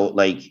 So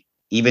like,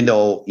 even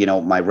though,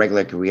 my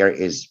regular career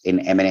is in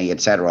M&A,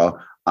 etc.,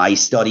 I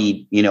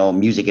studied,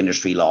 music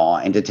industry law,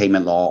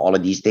 entertainment law, all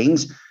of these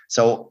things.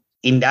 So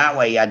in that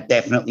way, I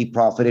definitely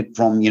profited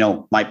from,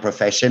 my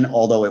profession,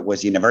 although it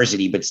was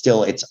university, but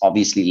still it's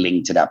obviously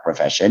linked to that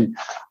profession.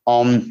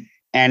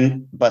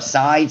 And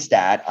besides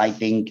that, I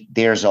think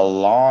there's a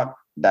lot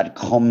that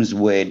comes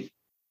with,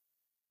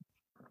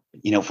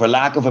 for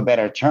lack of a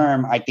better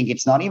term, I think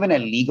it's not even a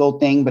legal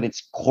thing, but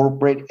it's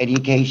corporate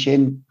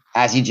education.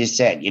 As you just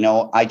said,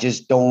 I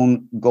just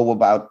don't go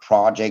about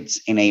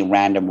projects in a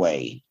random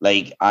way.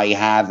 Like I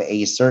have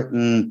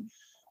an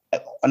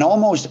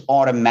almost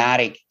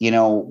automatic,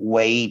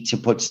 way to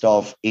put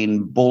stuff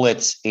in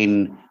bullets,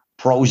 in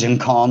pros and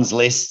cons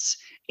lists,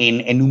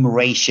 in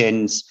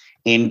enumerations,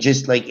 in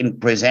just like in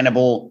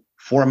presentable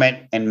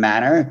format and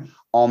manner.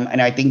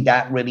 And I think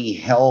that really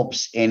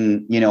helps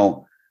in,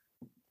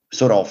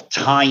 sort of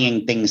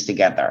tying things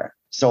together.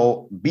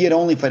 So be it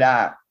only for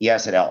that,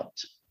 yes, it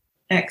helped.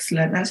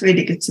 Excellent. That's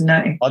really good to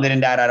know. Other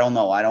than that, I don't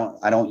know. I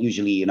don't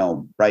usually,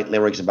 write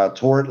lyrics about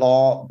tort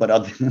law, but yeah.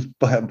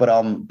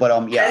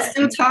 There's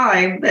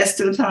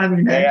still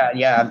time.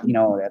 Yeah.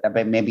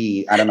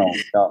 Maybe I don't know.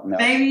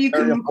 Maybe you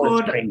can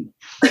record.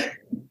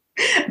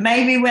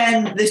 Maybe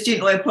when the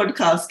Student Lawyer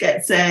podcast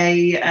gets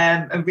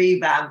a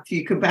revamp,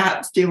 you could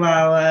perhaps do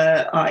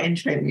our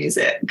intro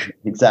music.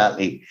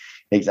 Exactly.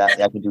 I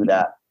could do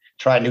that.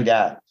 Try and do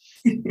that.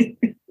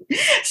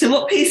 So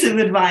what piece of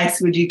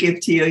advice would you give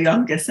to your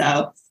younger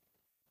self?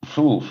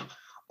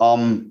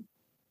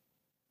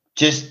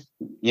 Just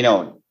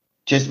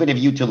with a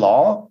view to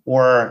law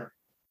or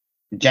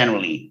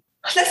generally?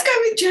 Let's go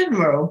with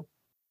general.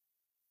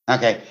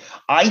 Okay.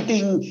 I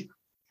think,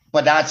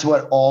 but that's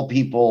what all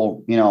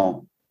people,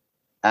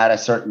 at a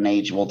certain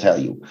age will tell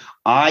you.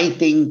 I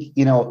think,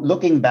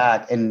 looking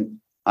back, and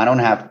I don't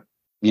have,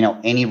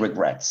 any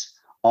regrets.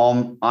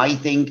 I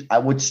think I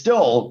would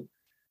still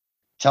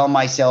tell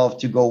myself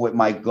to go with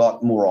my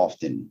gut more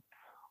often.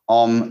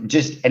 And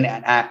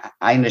I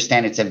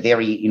understand it's a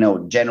very,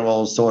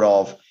 general sort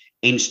of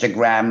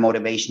Instagram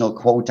motivational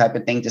quote type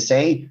of thing to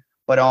say,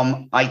 but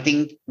I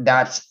think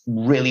that's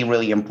really,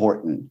 really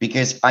important,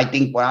 because I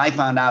think when I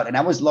found out, and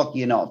I was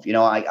lucky enough,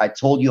 I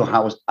told you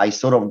how I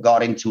sort of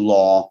got into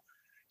law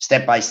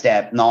step by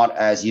step, not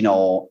as,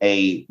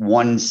 a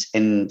once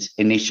and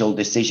initial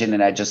decision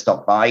and I just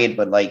stuck by it,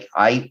 but like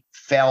I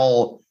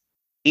fell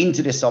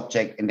into the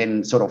subject and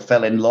then sort of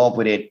fell in love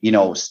with it,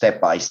 step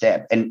by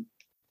step. And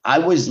I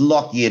was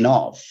lucky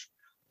enough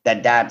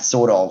that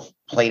sort of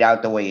played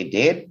out the way it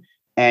did.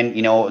 And,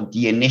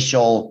 the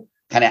initial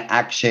kind of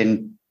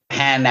action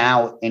pan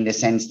out in the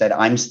sense that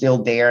I'm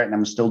still there and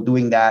I'm still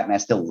doing that. And I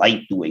still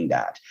like doing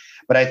that.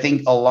 But I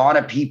think a lot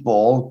of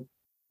people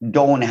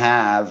don't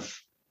have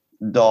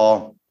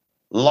the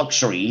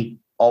luxury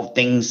of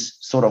things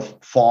sort of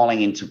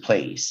falling into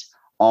place.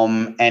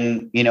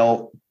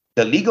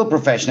 The legal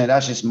profession, and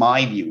that's just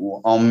my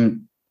view,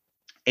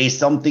 is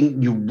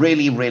something you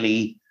really,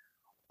 really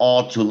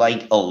ought to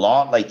like a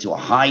lot, like to a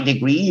high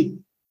degree,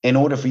 in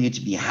order for you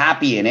to be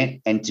happy in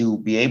it and to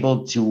be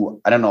able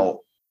to, I don't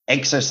know,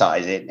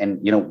 exercise it and,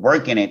 you know,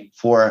 work in it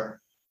for,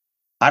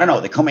 I don't know,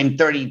 the coming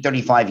 30,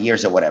 35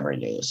 years or whatever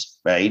it is,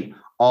 right?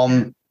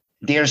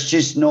 There's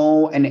just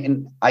no,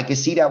 and I can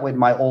see that with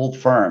my old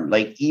firm,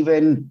 like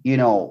even, you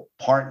know,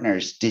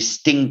 partners,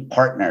 distinct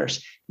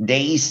partners,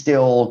 they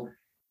still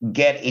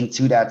get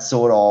into that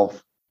sort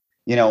of,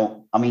 you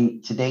know, I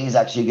mean, today is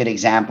actually a good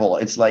example.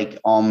 It's like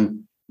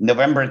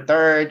November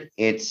 3rd,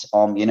 it's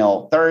you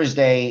know,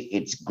 Thursday,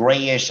 it's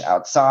grayish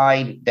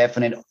outside,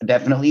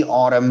 definitely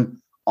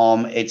autumn.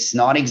 It's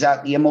not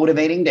exactly a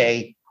motivating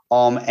day.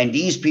 And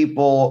these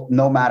people,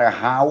 no matter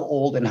how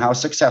old and how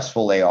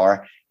successful they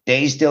are,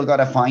 they still got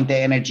to find the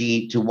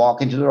energy to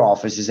walk into their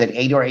offices at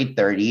 8 or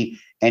 8:30,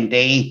 and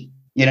they,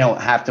 you know,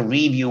 have to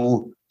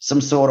review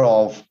some sort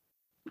of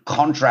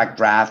contract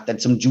draft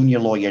that some junior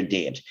lawyer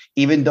did,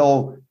 even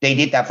though they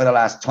did that for the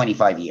last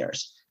 25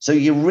 years. So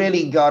you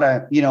really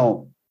gotta, you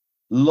know,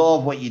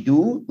 love what you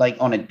do, like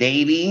on a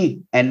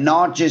daily, and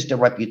not just a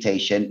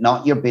reputation,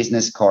 not your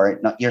business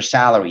card, not your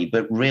salary,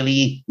 but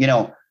really, you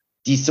know,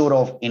 the sort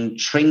of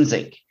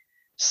intrinsic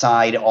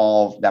side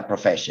of that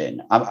profession.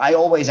 I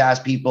always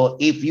ask people,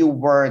 if you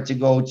were to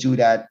go to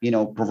that, you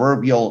know,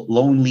 proverbial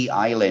lonely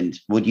island,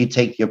 would you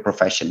take your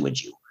profession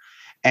with you?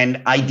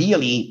 And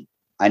ideally,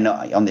 I know,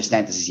 I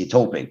understand this is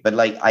utopic, but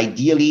like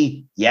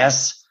ideally,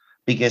 yes,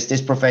 because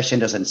this profession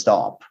doesn't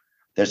stop.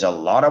 There's a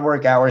lot of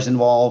work hours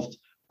involved.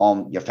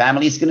 Your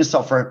family is going to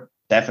suffer,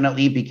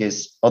 definitely,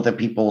 because other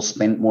people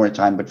spend more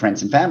time with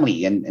friends and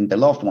family and their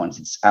loved ones.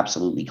 It's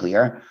absolutely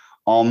clear.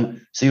 So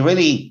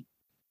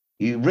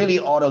you really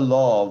ought to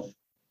love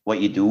what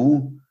you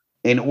do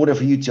in order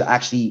for you to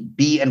actually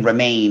be and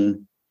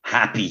remain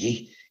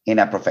happy in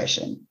that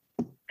profession.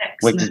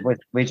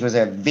 Which was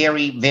a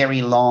very,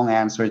 very long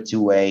answer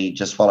to a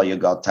just follow your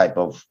gut type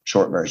of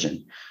short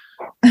version.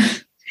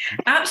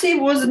 Actually,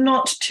 it was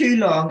not too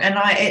long. And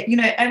you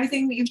know,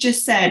 everything that you've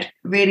just said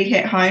really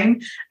hit home.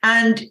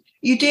 And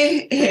you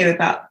do hear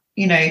about,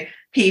 you know,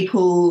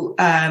 people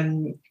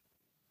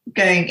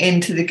going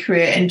into the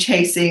career and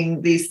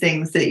chasing these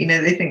things that, you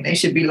know, they think they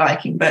should be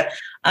liking. But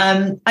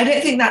I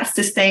don't think that's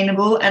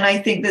sustainable. And I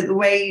think that the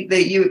way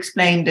that you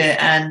explained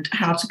it and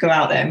how to go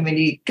out there and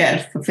really get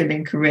a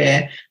fulfilling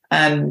career,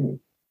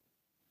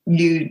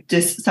 you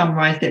just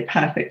summarized it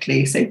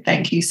perfectly. So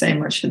thank you so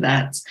much for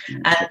that.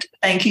 And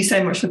thank you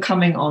so much for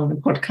coming on the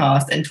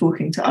podcast and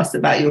talking to us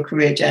about your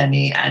career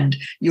journey and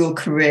your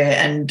career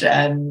and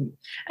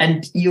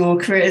your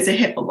career as a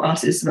hip hop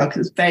artist as well,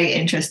 because it's very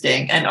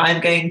interesting. And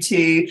I'm going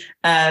to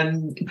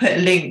put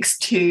links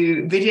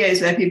to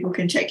videos where people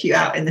can check you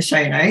out in the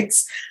show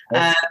notes.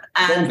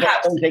 And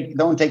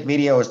don't take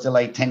videos to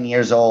like 10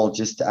 years old.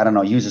 Just, I don't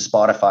know, use a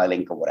Spotify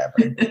link or whatever.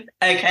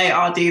 Okay,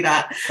 I'll do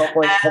that.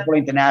 Couple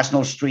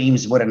international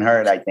streams wouldn't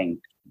hurt, I think.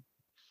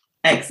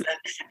 Excellent.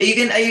 Are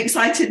you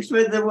excited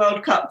for the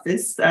World Cup?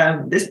 This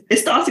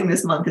it's starting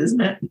this month,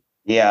 isn't it?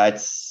 Yeah,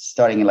 it's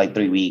starting in like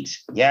 3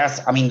 weeks. Yes,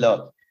 I mean,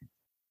 look,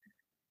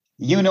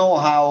 you know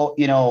how,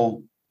 you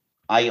know,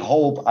 I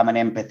hope I'm an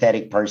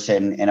empathetic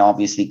person, and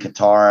obviously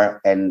Qatar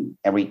and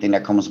everything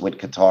that comes with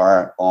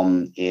Qatar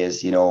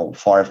is, you know,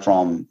 far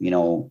from, you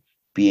know,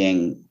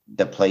 being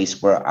the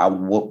place where I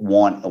would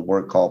want a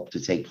World Cup to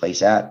take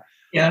place at.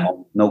 Yeah.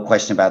 No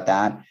question about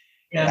that.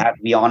 Yeah. I have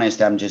to be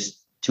honest, I'm just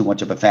too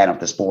much of a fan of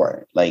the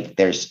sport. Like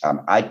there's,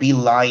 I'd be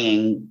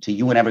lying to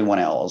you and everyone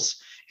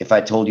else if I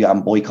told you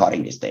I'm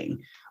boycotting this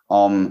thing.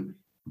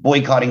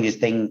 Boycotting this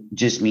thing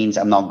just means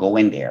I'm not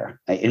going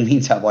there. It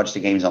means I watch the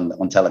games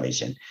on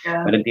television.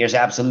 Yeah. But there's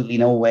absolutely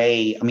no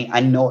way. I mean, I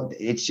know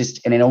it's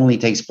just, and it only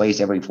takes place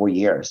every 4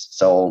 years.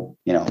 So,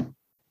 you know.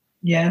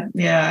 Yeah.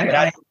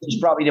 It's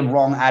probably the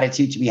wrong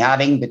attitude to be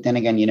having. But then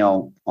again, you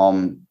know,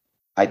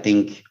 I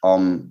think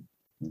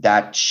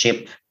that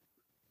ship,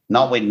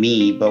 not with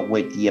me, but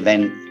with the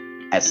event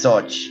as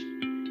such,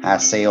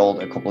 has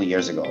sailed a couple of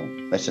years ago.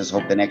 Let's just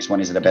hope the next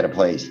one is at a better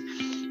place.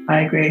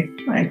 I agree.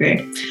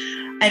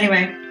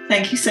 Anyway,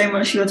 thank you so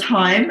much for your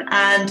time,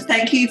 and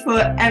thank you for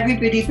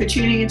everybody for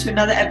tuning into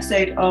another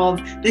episode of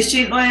The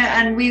Student Lawyer,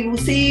 and we will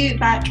see you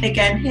back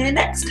again here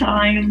next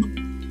time.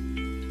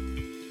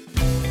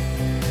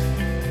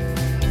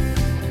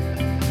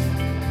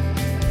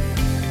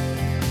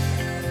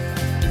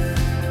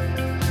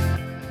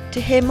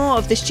 To hear more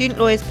of The Student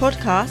Lawyers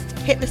podcast,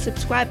 hit the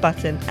subscribe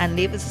button and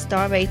leave us a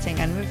star rating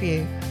and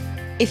review.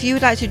 If you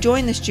would like to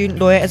join The Student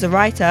Lawyer as a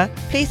writer,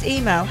 please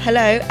email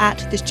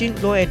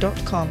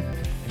hello@thestudentlawyer.com.